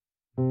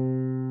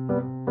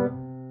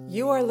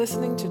You are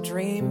listening to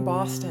Dream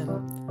Boston,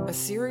 a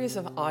series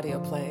of audio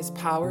plays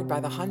powered by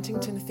the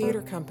Huntington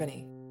Theater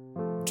Company.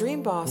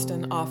 Dream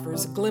Boston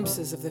offers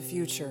glimpses of the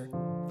future,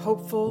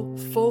 hopeful,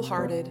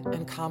 full-hearted,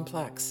 and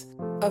complex,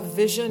 a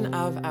vision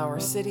of our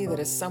city that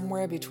is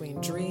somewhere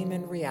between dream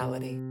and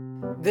reality.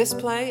 This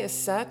play is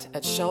set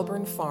at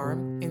Shelburne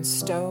Farm in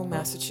Stowe,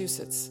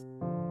 Massachusetts.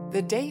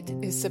 The date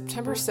is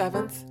September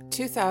 7th,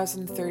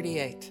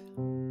 2038.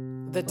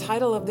 The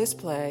title of this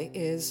play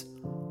is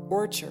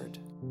Orchard.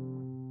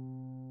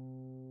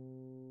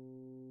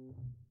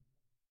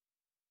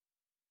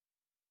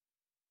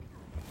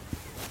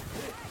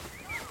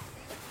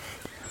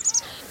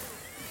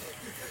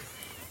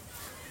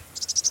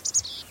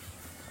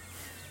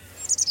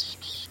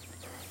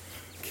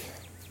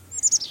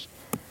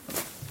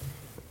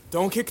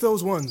 Don't kick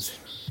those ones.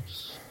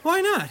 Why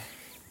not?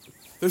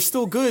 They're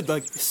still good,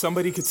 like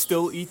somebody could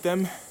still eat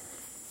them.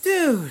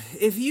 Dude,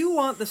 if you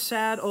want the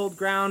sad old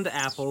ground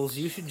apples,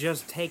 you should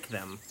just take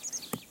them.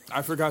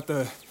 I forgot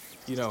the,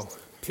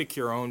 pick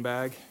your own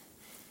bag.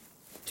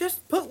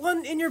 Just put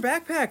one in your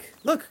backpack.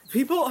 Look,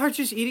 people are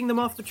just eating them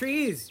off the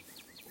trees.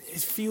 It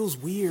feels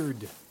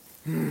weird.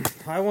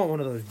 I want one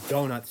of those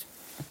donuts.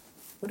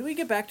 When do we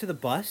get back to the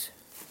bus?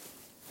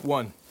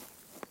 1.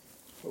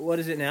 What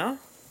is it now?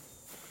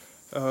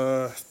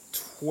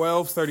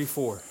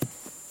 12:34.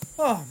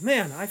 Oh,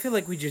 man, I feel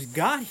like we just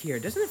got here.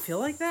 Doesn't it feel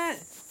like that?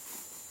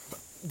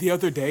 The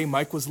other day,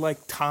 Mike was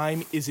like,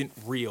 time isn't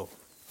real.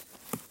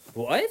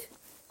 What?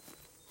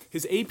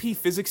 His AP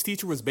physics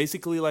teacher was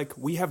basically like,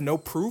 we have no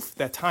proof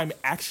that time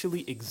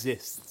actually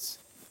exists.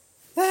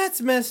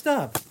 That's messed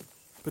up.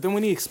 But then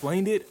when he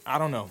explained it, I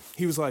don't know.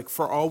 He was like,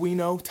 for all we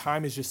know,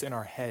 time is just in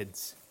our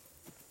heads.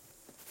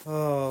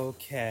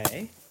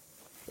 Okay.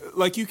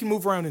 Like, you can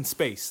move around in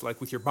space, like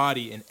with your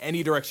body in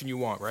any direction you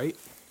want, right?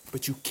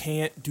 But you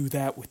can't do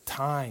that with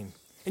time.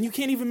 And you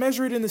can't even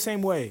measure it in the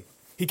same way.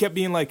 He kept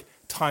being like,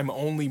 time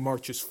only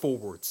marches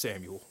forward,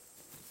 Samuel.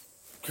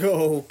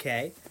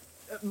 Okay.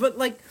 But,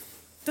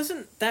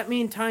 doesn't that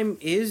mean time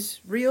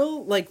is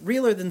real? Like,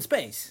 realer than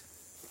space?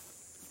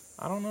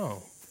 I don't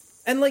know.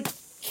 And,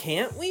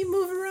 can't we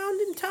move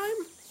around in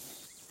time?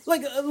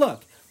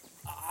 Look,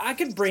 I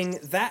could bring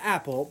that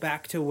apple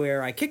back to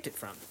where I kicked it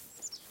from.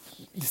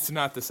 It's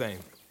not the same.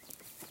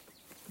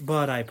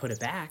 But I put it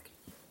back.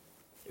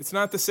 It's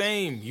not the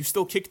same. You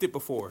still kicked it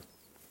before.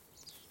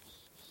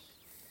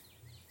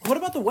 What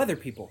about the weather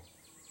people?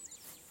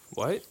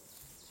 What?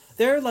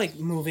 They're,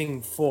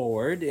 moving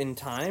forward in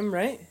time,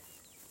 right?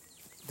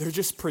 They're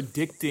just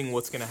predicting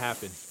what's going to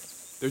happen.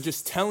 They're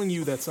just telling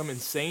you that some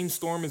insane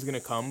storm is going to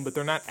come, but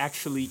they're not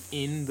actually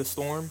in the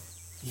storm.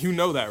 You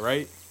know that,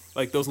 right?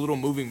 Like, those little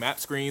moving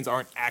map screens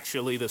aren't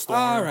actually the storm.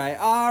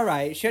 All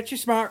right. Shut your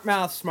smart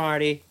mouth,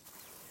 smarty.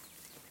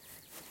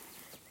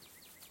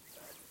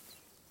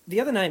 The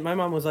other night, my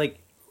mom was like,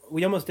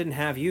 we almost didn't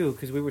have you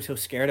because we were so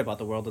scared about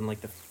the world and,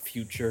 the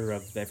future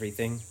of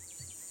everything.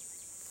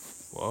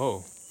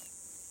 Whoa.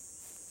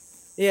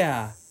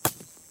 Yeah.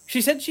 She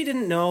said she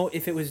didn't know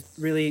if it was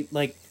really,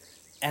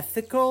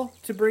 ethical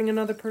to bring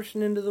another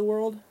person into the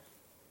world.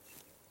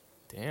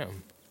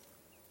 Damn.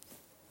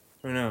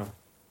 I don't know.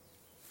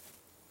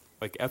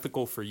 Like,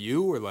 ethical for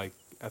you or,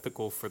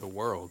 ethical for the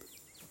world?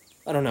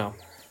 I don't know.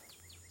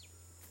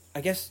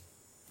 I guess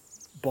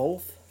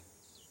both.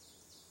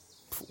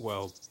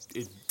 Well,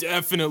 it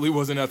definitely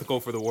wasn't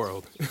ethical for the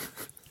world.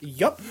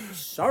 Yup.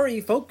 Sorry,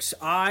 folks.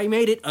 I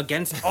made it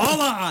against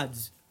all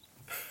odds.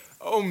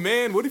 Oh,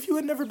 man, what if you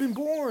had never been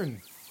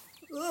born?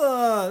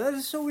 Ugh, that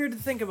is so weird to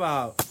think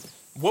about.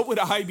 What would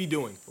I be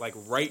doing,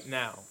 right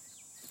now?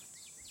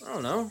 I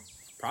don't know.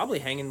 Probably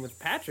hanging with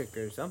Patrick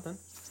or something.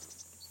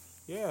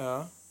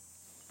 Yeah.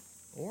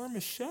 Or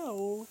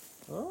Michelle.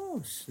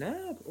 Oh,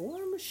 snap.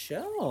 Or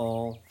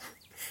Michelle.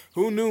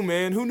 Who knew,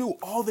 man? Who knew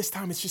all this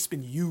time it's just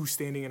been you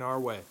standing in our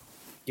way?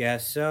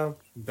 Guess so.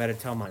 Better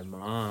tell my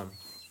mom.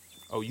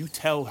 Oh, you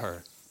tell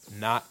her.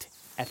 Not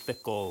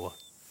ethical.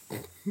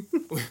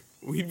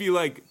 We'd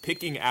be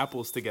picking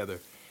apples together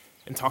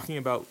and talking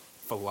about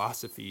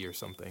philosophy or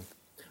something.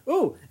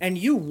 Oh, and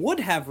you would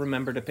have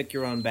remembered to pick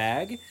your own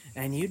bag,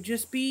 and you'd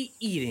just be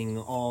eating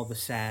all the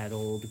sad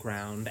old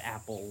ground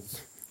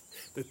apples.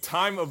 The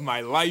time of my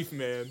life,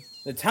 man.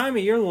 The time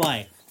of your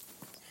life.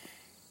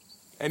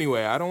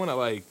 Anyway, I don't want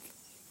to,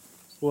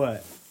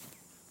 What?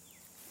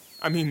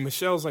 I mean,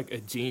 Michelle's, a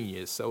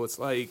genius, so it's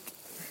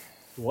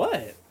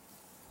What?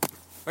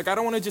 I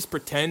don't want to just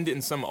pretend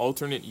in some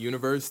alternate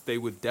universe they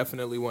would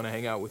definitely want to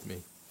hang out with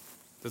me.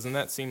 Doesn't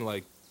that seem,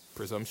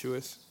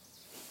 presumptuous?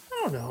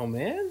 I don't know,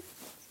 man.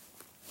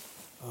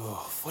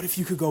 Oh, what if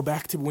you could go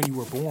back to when you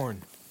were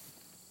born?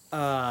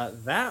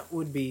 That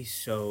would be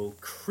so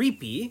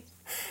creepy.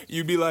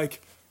 You'd be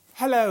like,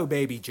 hello,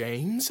 baby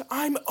James.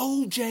 I'm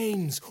old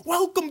James.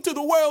 Welcome to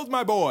the world,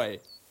 my boy.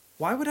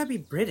 Why would I be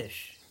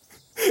British?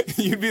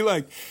 You'd be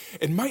like,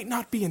 it might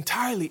not be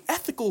entirely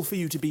ethical for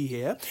you to be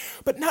here,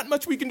 but not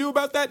much we can do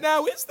about that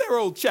now, is there,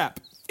 old chap?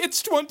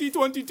 It's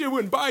 2022,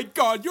 and by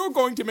God, you're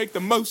going to make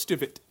the most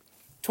of it.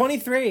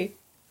 23.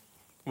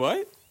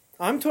 What?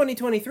 I'm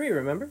 2023,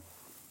 remember?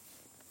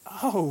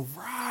 Oh,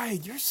 right.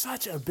 You're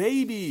such a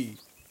baby.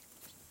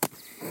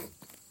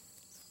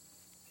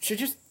 She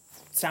just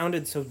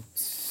sounded so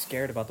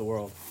scared about the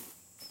world.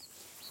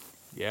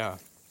 Yeah.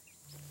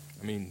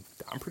 I mean,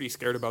 I'm pretty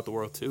scared about the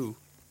world, too.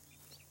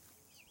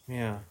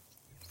 Yeah.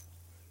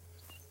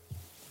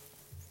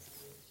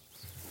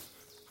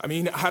 I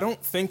mean, I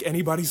don't think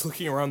anybody's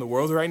looking around the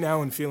world right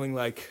now and feeling,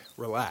 like,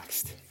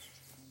 relaxed.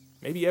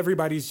 Maybe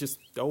everybody's just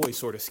always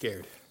sort of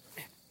scared.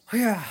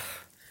 Yeah.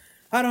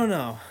 I don't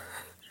know.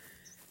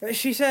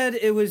 She said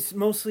it was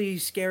mostly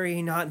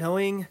scary not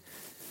knowing.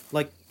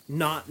 Like,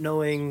 not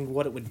knowing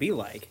what it would be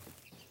like.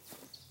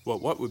 Well,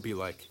 what would be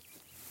like?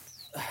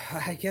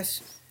 I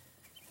guess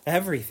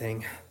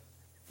everything.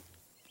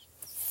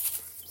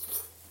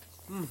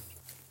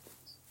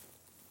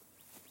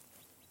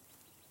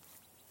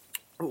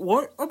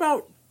 What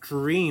about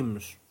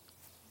dreams?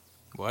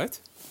 What?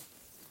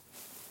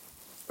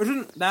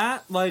 Isn't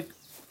that like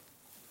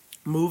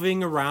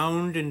moving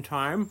around in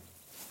time?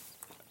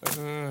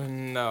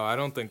 No, I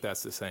don't think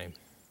that's the same.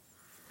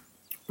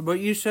 But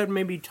you said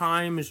maybe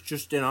time is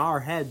just in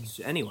our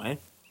heads anyway.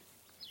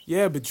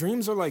 Yeah, but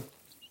dreams are like...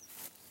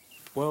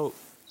 Well,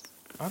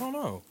 I don't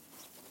know.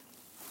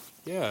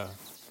 Yeah,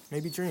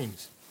 maybe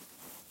dreams.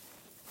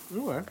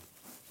 Okay.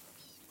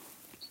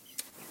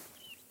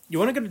 You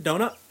want to get a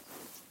donut?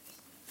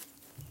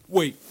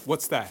 Wait,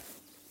 what's that?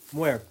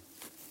 Where?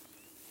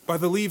 By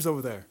the leaves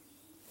over there.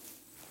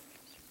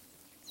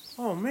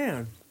 Oh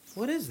man,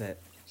 what is that?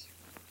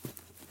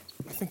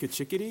 I think a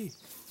chickadee.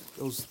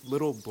 Those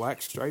little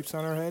black stripes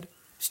on her head.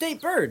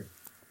 State bird.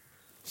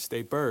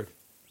 State bird.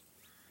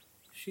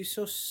 She's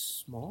so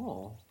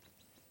small.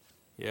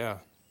 Yeah,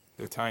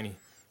 they're tiny.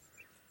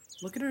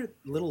 Look at her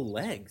little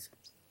legs.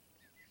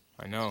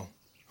 I know.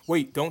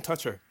 Wait, don't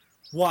touch her.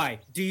 Why?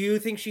 Do you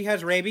think she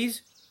has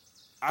rabies?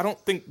 I don't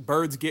think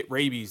birds get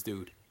rabies,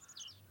 dude.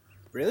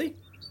 Really?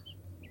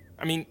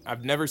 I mean,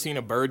 I've never seen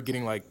a bird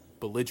getting, like,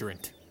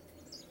 belligerent.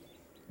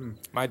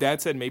 My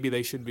dad said maybe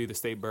they shouldn't be the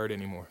state bird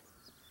anymore.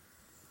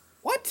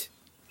 What?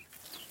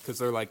 Because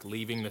they're, like,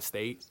 leaving the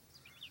state.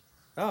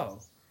 Oh.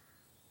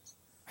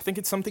 I think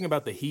it's something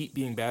about the heat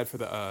being bad for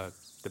the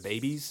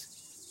babies.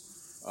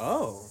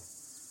 Oh.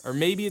 Or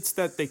maybe it's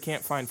that they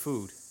can't find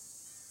food.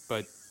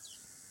 But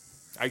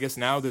I guess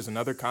now there's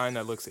another kind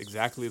that looks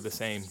exactly the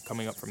same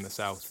coming up from the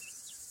south.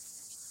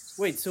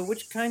 Wait, so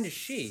which kind is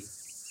she?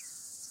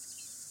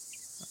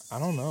 I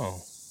don't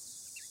know.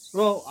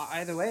 Well,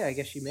 either way, I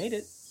guess she made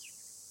it.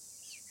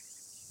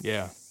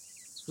 Yeah.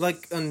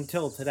 Like,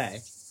 until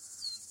today.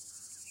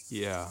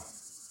 Yeah.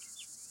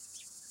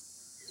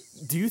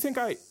 Do you think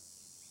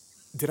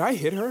did I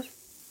hit her?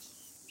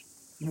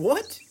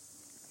 What?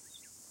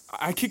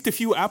 I kicked a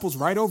few apples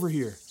right over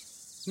here.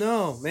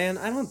 No, man,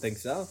 I don't think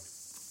so.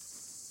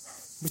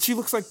 But she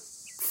looks like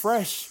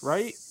fresh,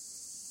 right?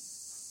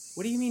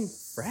 What do you mean,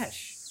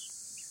 fresh?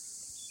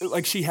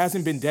 Like she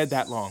hasn't been dead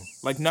that long.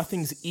 Like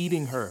nothing's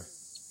eating her.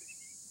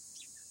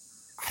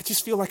 I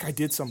just feel like I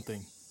did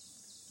something.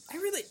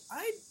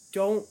 I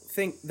don't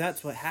think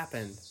that's what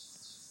happened.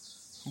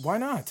 Why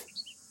not?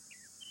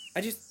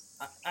 I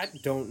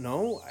don't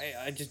know.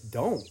 I just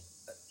don't.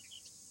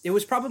 It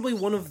was probably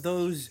one of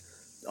those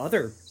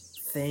other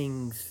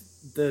things.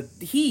 The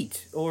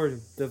heat or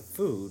the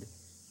food.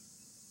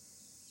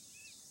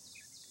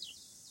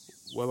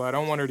 Well, I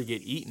don't want her to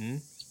get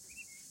eaten.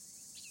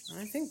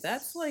 I think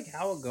that's like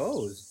how it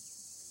goes.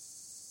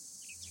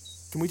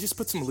 Can we just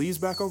put some leaves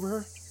back over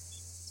her?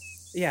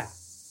 Yeah.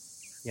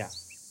 Yeah.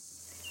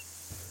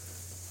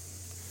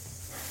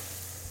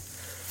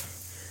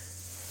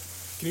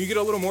 Can you get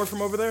a little more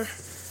from over there?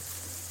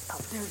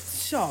 Oh, they're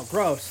so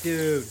gross,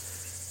 dude.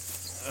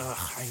 Ugh,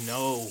 I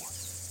know.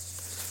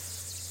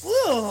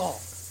 Ugh.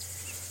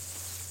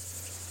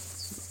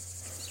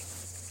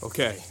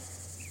 Okay.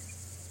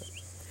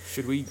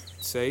 Should we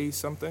say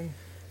something?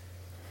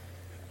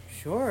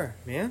 Sure,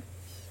 man.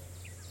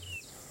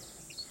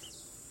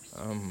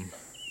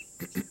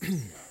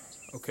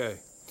 Okay.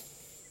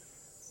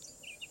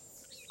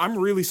 I'm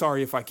really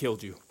sorry if I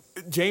killed you.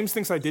 James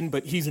thinks I didn't,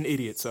 but he's an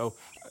idiot, so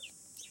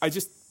I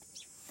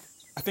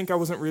think I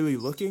wasn't really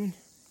looking.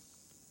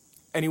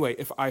 Anyway,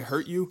 if I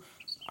hurt you,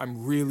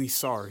 I'm really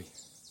sorry.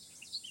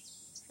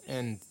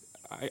 And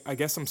I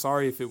guess I'm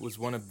sorry if it was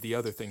one of the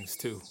other things,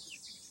 too.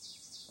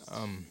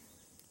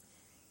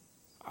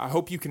 I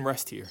hope you can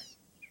rest here.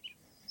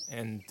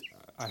 And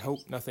I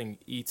hope nothing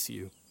eats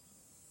you.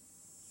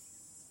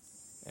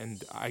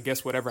 And I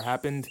guess whatever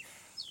happened,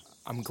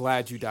 I'm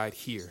glad you died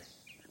here.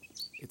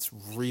 It's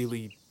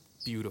really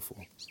beautiful.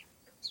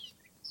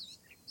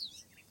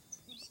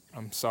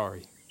 I'm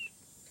sorry.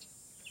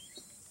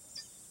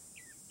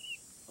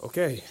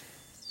 Okay.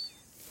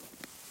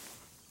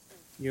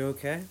 You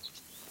okay?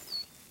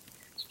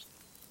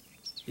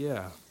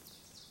 Yeah.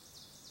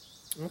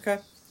 Okay.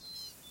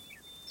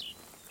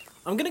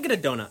 I'm gonna get a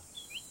donut.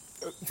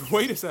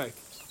 Wait a sec.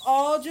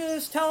 I'll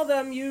just tell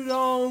them you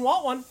don't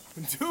want one.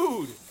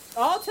 Dude!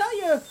 I'll tell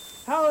you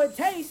how it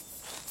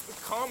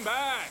tastes. Come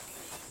back!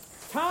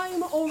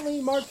 Time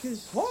only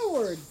marches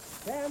forward,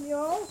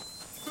 Samuel.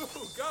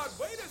 Oh, God,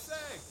 wait a sec!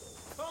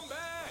 Come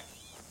back!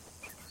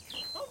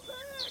 Come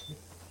back!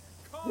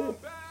 Come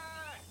back!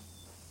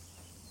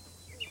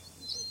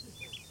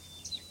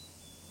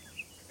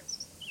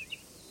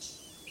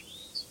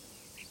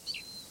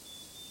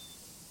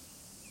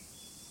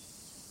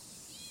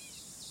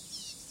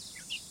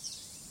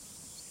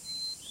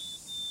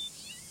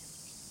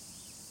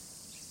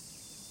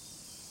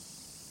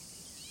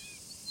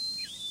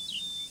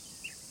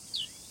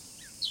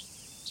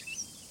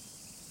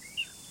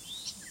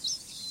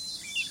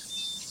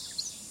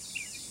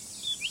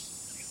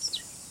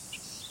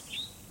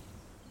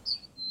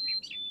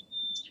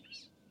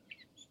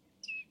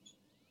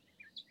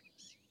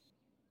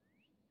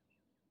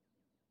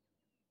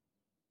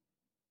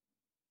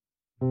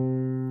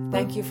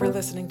 Thank you for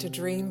listening to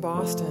Dream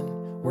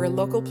Boston, where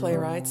local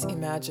playwrights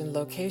imagine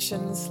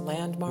locations,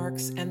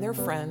 landmarks, and their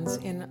friends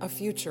in a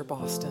future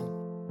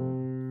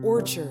Boston.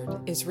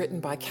 Orchard is written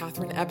by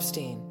Catherine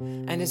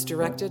Epstein and is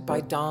directed by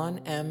Don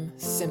M.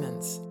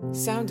 Simmons.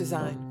 Sound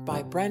design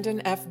by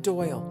Brendan F.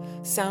 Doyle,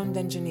 sound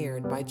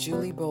engineered by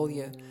Julie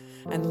Beaulieu,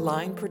 and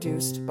line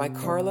produced by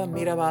Carla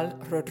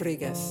Mirabal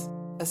Rodriguez,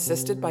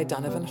 assisted by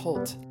Donovan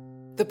Holt.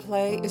 The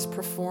play is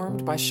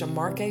performed by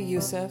Shamarke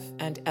Youssef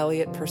and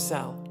Elliot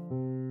Purcell.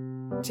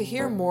 To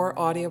hear more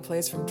audio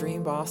plays from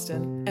Dream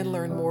Boston and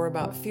learn more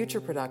about future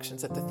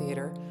productions at the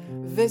theater,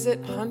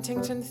 visit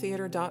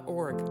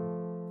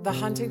huntingtontheater.org. The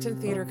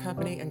Huntington Theater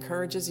Company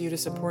encourages you to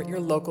support your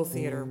local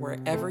theater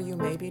wherever you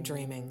may be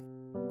dreaming.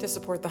 To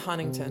support the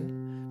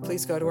Huntington,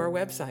 please go to our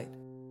website.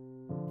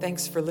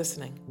 Thanks for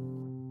listening.